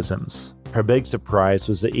orgasms. Her big surprise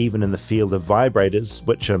was that even in the field of vibrators,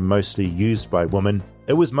 which are mostly used by women,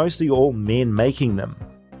 it was mostly all men making them.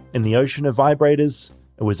 In the ocean of vibrators,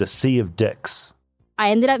 it was a sea of dicks. I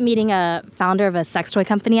ended up meeting a founder of a sex toy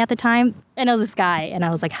company at the time, and it was this guy. And I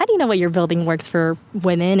was like, how do you know what you're building works for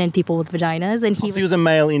women and people with vaginas? And he was a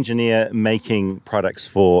male engineer making products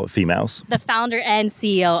for females. The founder and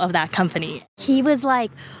CEO of that company. He was like,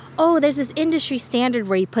 oh, there's this industry standard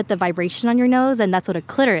where you put the vibration on your nose, and that's what a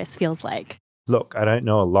clitoris feels like. Look, I don't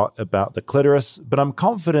know a lot about the clitoris, but I'm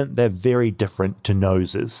confident they're very different to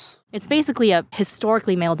noses. It's basically a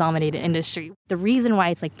historically male-dominated industry. The reason why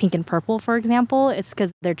it's like pink and purple, for example, is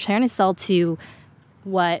because they're trying to sell to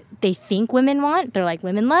what they think women want. They're like,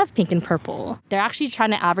 women love pink and purple. They're actually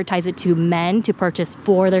trying to advertise it to men to purchase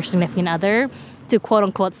for their significant other to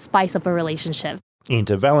quote-unquote spice up a relationship.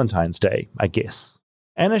 Enter Valentine's Day, I guess.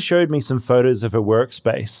 Anna showed me some photos of her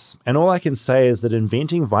workspace, and all I can say is that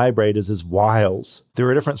inventing vibrators is wild. There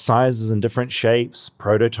are different sizes and different shapes,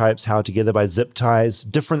 prototypes held together by zip ties,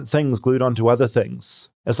 different things glued onto other things.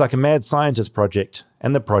 It's like a mad scientist project,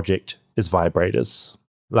 and the project is vibrators.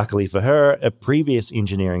 Luckily for her, a previous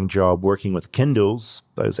engineering job working with Kindles,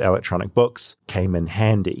 those electronic books, came in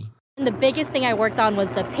handy. And the biggest thing I worked on was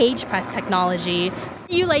the page press technology.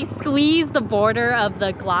 You like squeeze the border of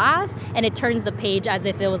the glass and it turns the page as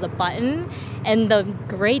if it was a button. And the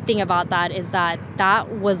great thing about that is that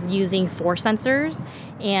that was using force sensors.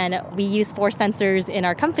 And we use force sensors in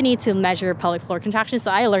our company to measure pelvic floor contractions. So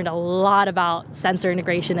I learned a lot about sensor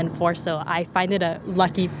integration and force. So I find it a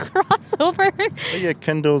lucky crossover. Yeah,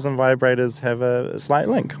 Kindles and vibrators have a slight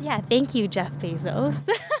link. Yeah, thank you, Jeff Bezos.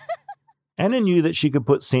 Anna knew that she could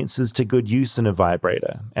put sensors to good use in a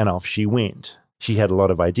vibrator, and off she went. She had a lot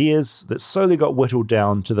of ideas that slowly got whittled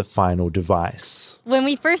down to the final device. When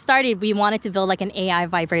we first started, we wanted to build like an AI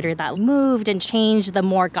vibrator that moved and changed the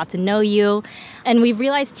more it got to know you. And we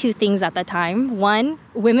realized two things at the time. One,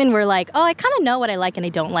 women were like, oh, I kind of know what I like and I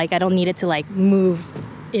don't like. I don't need it to like move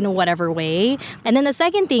in a whatever way. And then the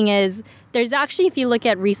second thing is, there's actually, if you look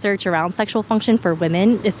at research around sexual function for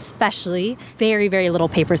women, especially, very, very little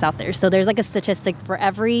papers out there. So there's like a statistic for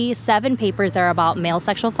every 7 papers that are about male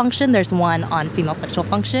sexual function, there's 1 on female sexual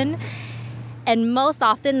function. And most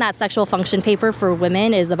often that sexual function paper for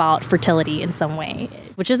women is about fertility in some way,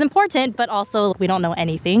 which is important, but also we don't know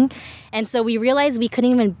anything. And so we realized we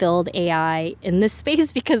couldn't even build AI in this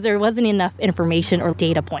space because there wasn't enough information or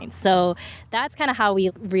data points. So that's kind of how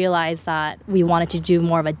we realized that we wanted to do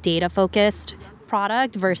more of a data-focused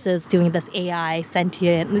product versus doing this AI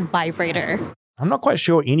sentient vibrator. I'm not quite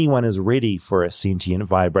sure anyone is ready for a sentient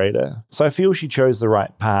vibrator, so I feel she chose the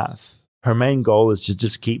right path. Her main goal is to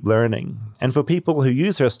just keep learning, and for people who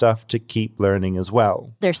use her stuff to keep learning as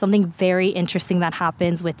well. There's something very interesting that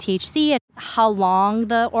happens with THC and how long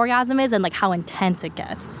the orgasm is and like how intense it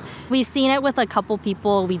gets. We've seen it with a couple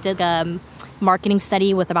people. We did a marketing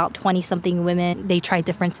study with about 20-something women. They tried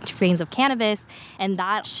different strains of cannabis, and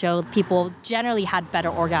that showed people generally had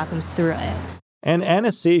better orgasms through it. And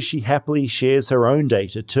Anna says she happily shares her own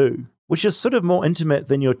data too, which is sort of more intimate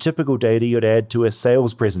than your typical data you'd add to a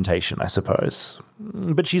sales presentation, I suppose.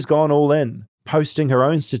 But she's gone all in, posting her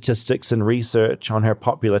own statistics and research on her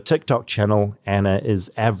popular TikTok channel, Anna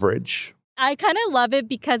is Average. I kind of love it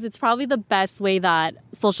because it's probably the best way that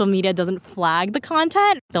social media doesn't flag the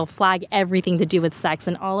content. They'll flag everything to do with sex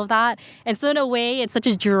and all of that. And so in a way, it's such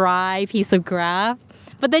a dry piece of graph.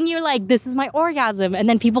 But then you're like, this is my orgasm. And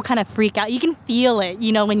then people kind of freak out. You can feel it,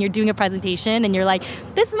 you know, when you're doing a presentation and you're like,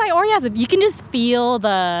 this is my orgasm. You can just feel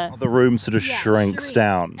the room sort of shrinks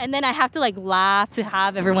down. And then I have to like laugh to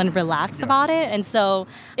have everyone relax about it. And so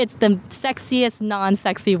it's the sexiest,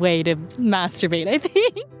 non-sexy way to masturbate, I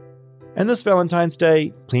think. And this Valentine's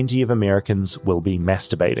Day, plenty of Americans will be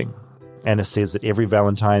masturbating. Anna says that every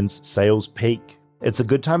Valentine's sales peak. It's a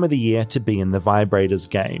good time of the year to be in the vibrators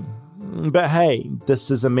game. But hey,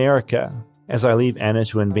 this is America. As I leave Anna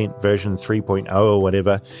to invent version 3.0 or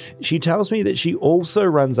whatever, she tells me that she also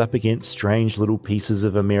runs up against strange little pieces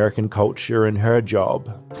of American culture in her job.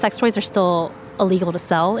 Sex toys are still illegal to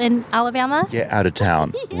sell in Alabama. Get out of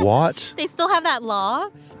town. Yeah. What? They still have that law.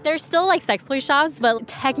 There's still like sex toy shops, but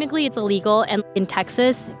technically it's illegal. And in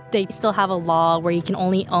Texas, they still have a law where you can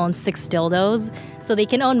only own 6 dildos. So they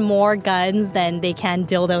can own more guns than they can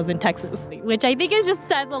dildos in Texas, which I think just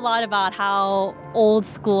says a lot about how old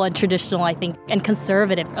school and traditional, I think, and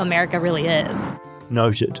conservative America really is.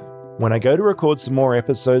 Noted. When I go to record some more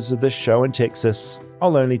episodes of this show in Texas,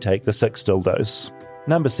 I'll only take the 6 dildos.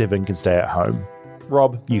 Number 7 can stay at home.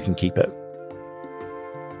 Rob, you can keep it.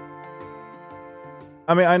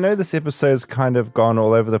 I mean, I know this episode's kind of gone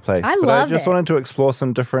all over the place, but I just wanted to explore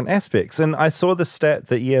some different aspects. And I saw the stat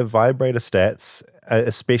that, vibrator stats,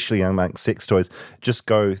 especially among sex toys, just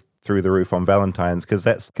go through the roof on Valentine's because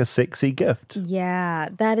that's a sexy gift. Yeah,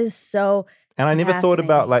 that is so. And I never thought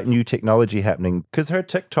about like new technology happening because her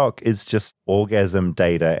TikTok is just orgasm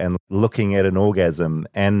data and looking at an orgasm,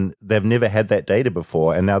 and they've never had that data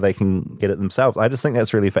before, and now they can get it themselves. I just think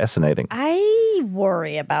that's really fascinating. I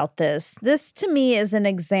worry about this. This to me is an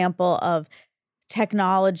example of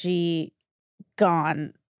technology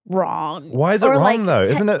gone wrong. Why is it wrong though?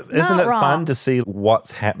 Isn't it fun to see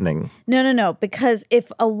what's happening? No. Because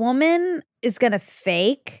if a woman is going to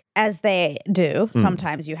fake, as they do,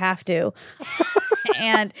 sometimes you have to,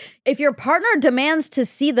 and if your partner demands to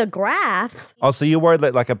see the graph. Oh, so you're worried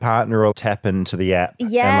that like a partner will tap into the app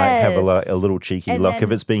and like have a little cheeky look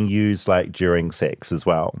if it's being used like during sex as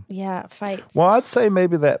well. Yeah, fights. Well, I'd say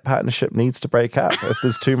maybe that partnership needs to break up if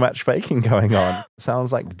there's too much faking going on.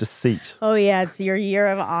 Sounds like deceit. Oh yeah, it's your year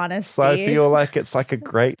of honesty. So I feel like it's like a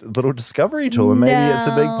great little discovery tool, and maybe it's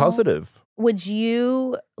a big positive. Would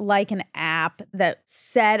you like an app that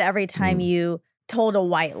said every time you told a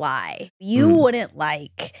white lie? You wouldn't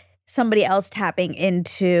like somebody else tapping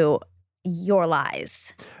into your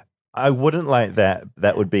lies. I wouldn't like that.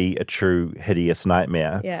 That would be a true hideous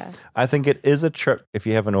nightmare. Yeah. I think it is a trip if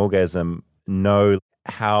you have an orgasm, know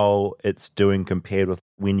how it's doing compared with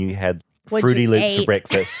when you had Fruity Loops for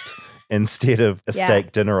breakfast. Instead of a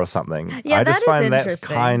steak dinner or something. Yeah, I just find that's interesting.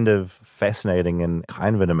 kind of fascinating and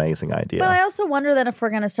kind of an amazing idea. But I also wonder that if we're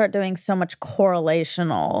going to start doing so much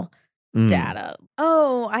correlational data.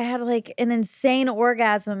 Oh, I had like an insane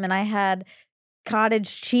orgasm and I had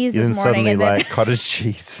cottage cheese this morning. Suddenly, and then like cottage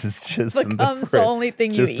cheese is just in the becomes fridge. the only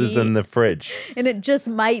thing you eat. Just is in the fridge. And it just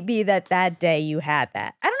might be that day you had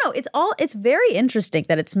that. I don't know. It's very interesting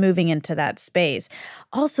that it's moving into that space.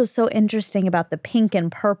 Also so interesting about the pink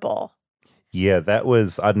and purple. Yeah,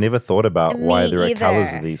 I'd never thought about why there are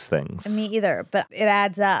colors of these things. Me either, but it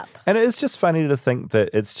adds up. And it's just funny to think that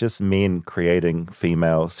it's just men creating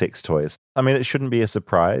female sex toys. I mean, it shouldn't be a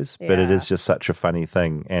surprise, but it is just such a funny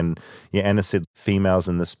thing. And yeah, Anna said females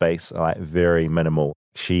in the space are like very minimal.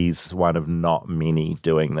 She's one of not many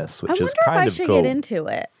doing this, which is kind of cool. I wonder if I should get into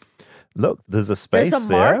it. Look, there's a space there. There's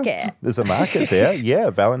a market. There's a market there. Yeah,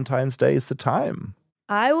 Valentine's Day is the time.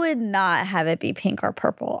 I would not have it be pink or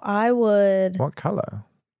purple. I would. What color?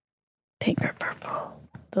 Pink or purple.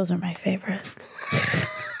 Those are my favorite.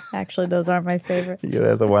 Actually, those aren't my favorites. Yeah,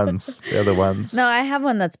 they're the ones. They're the ones. No, I have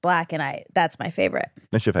one that's black, and that's my favorite.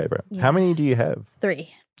 That's your favorite. Yeah. How many do you have?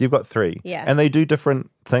 3. You've got 3. Yeah. And they do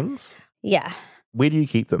different things? Yeah. Where do you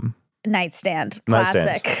keep them? Nightstand.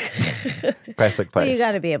 Classic. Classic place. Well, you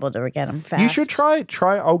got to be able to get them fast. You should try.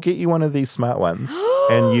 I'll get you one of these smart ones,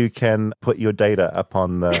 and you can put your data up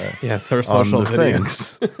on the social video.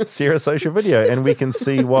 Share a social video, and we can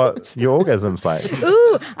see what your orgasm's like.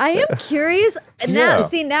 Ooh, I am curious.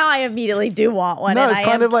 Now I immediately do want one. No, and it's I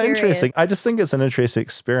kind am of like curious. interesting. I just think it's an interesting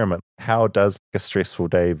experiment. How does a stressful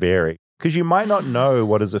day vary? Because you might not know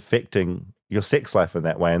what is affecting your sex life in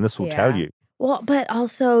that way, and this will tell you. Well, but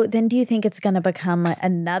also, then do you think it's going to become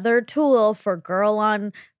another tool for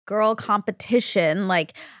girl-on-girl competition?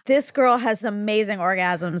 Like, this girl has amazing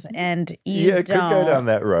orgasms and you it don't. Could go down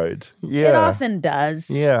that road. Yeah. It often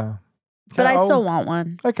does. Yeah. But I still want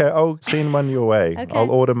one. Okay, I'll send one your way. Okay.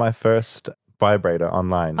 I'll order my first vibrator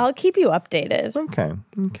online. I'll keep you updated. Okay.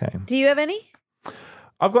 Do you have any?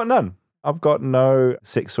 I've got none. I've got no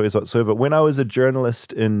sex toys whatsoever. When I was a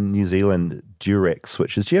journalist in New Zealand, Durex,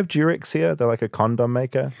 do you have Durex here? They're like a condom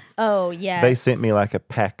maker. Oh, yes. They sent me like a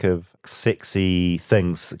pack of sexy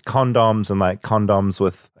things, condoms and like condoms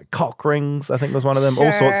with cock rings, I think was one of them,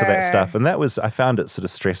 all sorts of that stuff. And I found it sort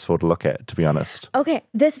of stressful to look at, to be honest. Okay,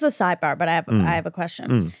 this is a sidebar, but I have a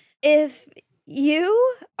question. If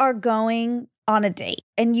you are going on a date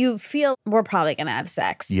and you feel we're probably going to have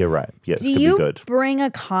sex. Yeah, right. Yes, do could be you good. Bring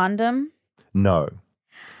a condom? No,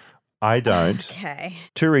 I don't. Okay.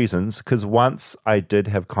 2 reasons. Because once I did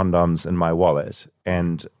have condoms in my wallet,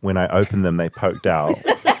 and when I opened them, they poked out.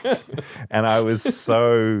 And I was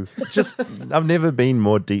I've never been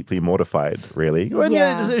more deeply mortified, really.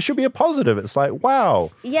 Yeah. It should be a positive. It's like, wow.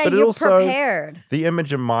 Yeah, but you're prepared. The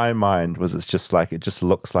image in my mind was it just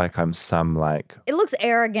looks like I'm some like... It looks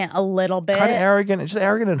arrogant a little bit. Kind of arrogant. It's just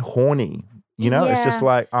arrogant and horny. You know, Yeah. It's just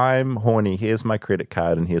like, I'm horny. Here's my credit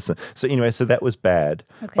card and here's... So anyway, so that was bad.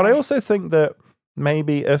 Okay. But I also think that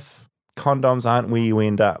maybe if condoms aren't where you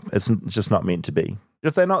end up. It's just not meant to be.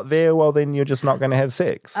 If they're not there, well, then you're just not going to have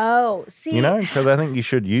sex. Oh, see. You know, because I think you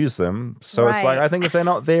should use them. So it's like, I think if they're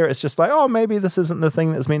not there, it's just like, oh, maybe this isn't the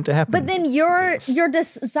thing that's meant to happen. But then you're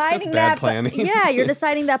deciding bad that. planning. Yeah, you're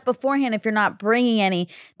deciding that beforehand if you're not bringing any.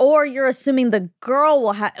 Or you're assuming the girl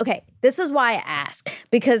will have. Okay, this is why I ask.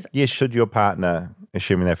 Because. Yes, should your partner,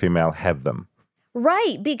 assuming they're female, have them?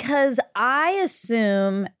 Right, because I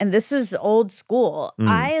assume, and this is old school,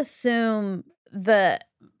 I assume the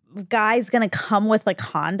guy's going to come with a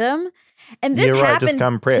condom. And this happened just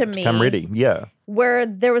come prepped, to me. come ready, yeah. Where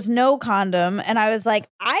there was no condom, and I was like,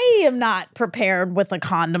 I am not prepared with a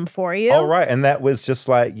condom for you. Oh, right, and that was just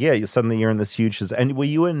like, suddenly you're in this huge... And were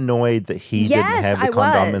you annoyed that he didn't have the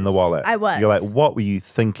condom in the wallet? I was. You're like, what were you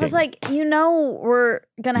thinking? I was like, we're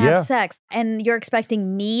going to have sex, and you're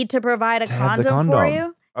expecting me to provide a condom for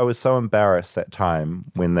you? I was so embarrassed that time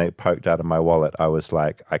when they poked out of my wallet. I was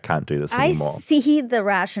like, I can't do this anymore. I see the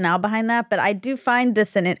rationale behind that, but I do find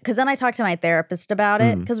this in it because then I talked to my therapist about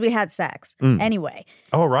it because we had sex anyway.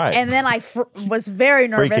 Oh, right. And then I was very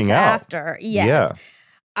nervous Freaking out. after. Yes. Yeah.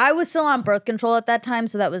 I was still on birth control at that time,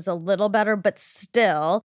 so that was a little better, but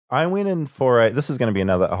still. I went in for this is going to be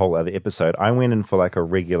a whole other episode. I went in for a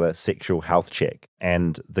regular sexual health check.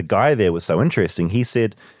 And the guy there was so interesting. He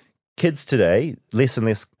said, kids today, less and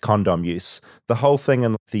less condom use. The whole thing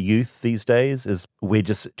in the youth these days is we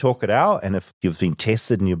just talk it out. And if you've been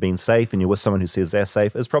tested and you've been safe and you're with someone who says they're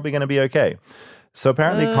safe, it's probably going to be okay. So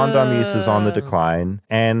apparently condom use is on the decline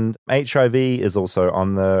and HIV is also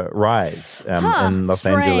on the rise in Los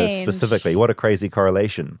Angeles specifically. What a crazy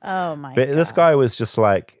correlation. Oh my But God. this guy was just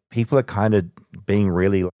like, people are kind of being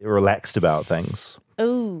really relaxed about things.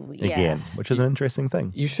 Ooh, yeah. Again, which is an interesting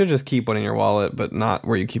thing. You should just keep one in your wallet, but not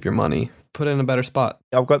where you keep your money. Put it in a better spot.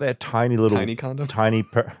 I've got that tiny little... Tiny condom? Tiny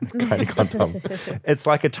condom. It's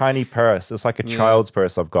like a tiny purse. It's like a child's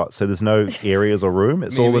purse I've got. So there's no areas or room.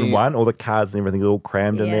 It's all in one. All the cards and everything are all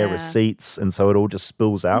crammed in there, receipts. And so it all just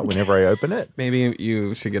spills out whenever I open it. Maybe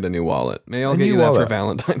you should get a new wallet. Maybe I'll get you that for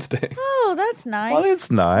Valentine's Day. Oh, that's nice. Oh,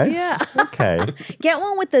 that's nice. Yeah. Okay. Get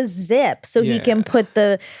one with a zip so he can put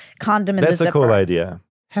the condom in the zipper. That's a cool idea.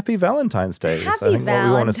 Happy Valentine's Day. Happy I think what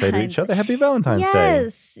we want to say to each other. Happy Valentine's Day.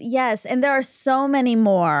 Yes. And there are so many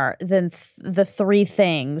more than the three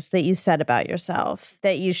things that you said about yourself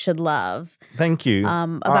that you should love. Thank you.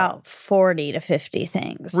 About 40 to 50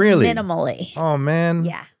 things. Really? Minimally. Oh, man.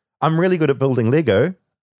 Yeah. I'm really good at building Lego.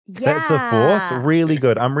 Yeah. That's a fourth. Really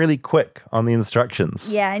good. I'm really quick on the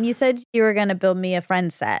instructions. Yeah. And you said you were going to build me a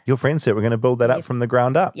friend set. Your friend set, we're going to build that up from the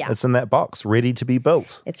ground up. Yeah. It's in that box, ready to be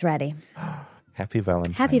built. It's ready. Happy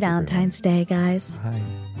Valentine's Happy Valentine's Day, guys. Bye.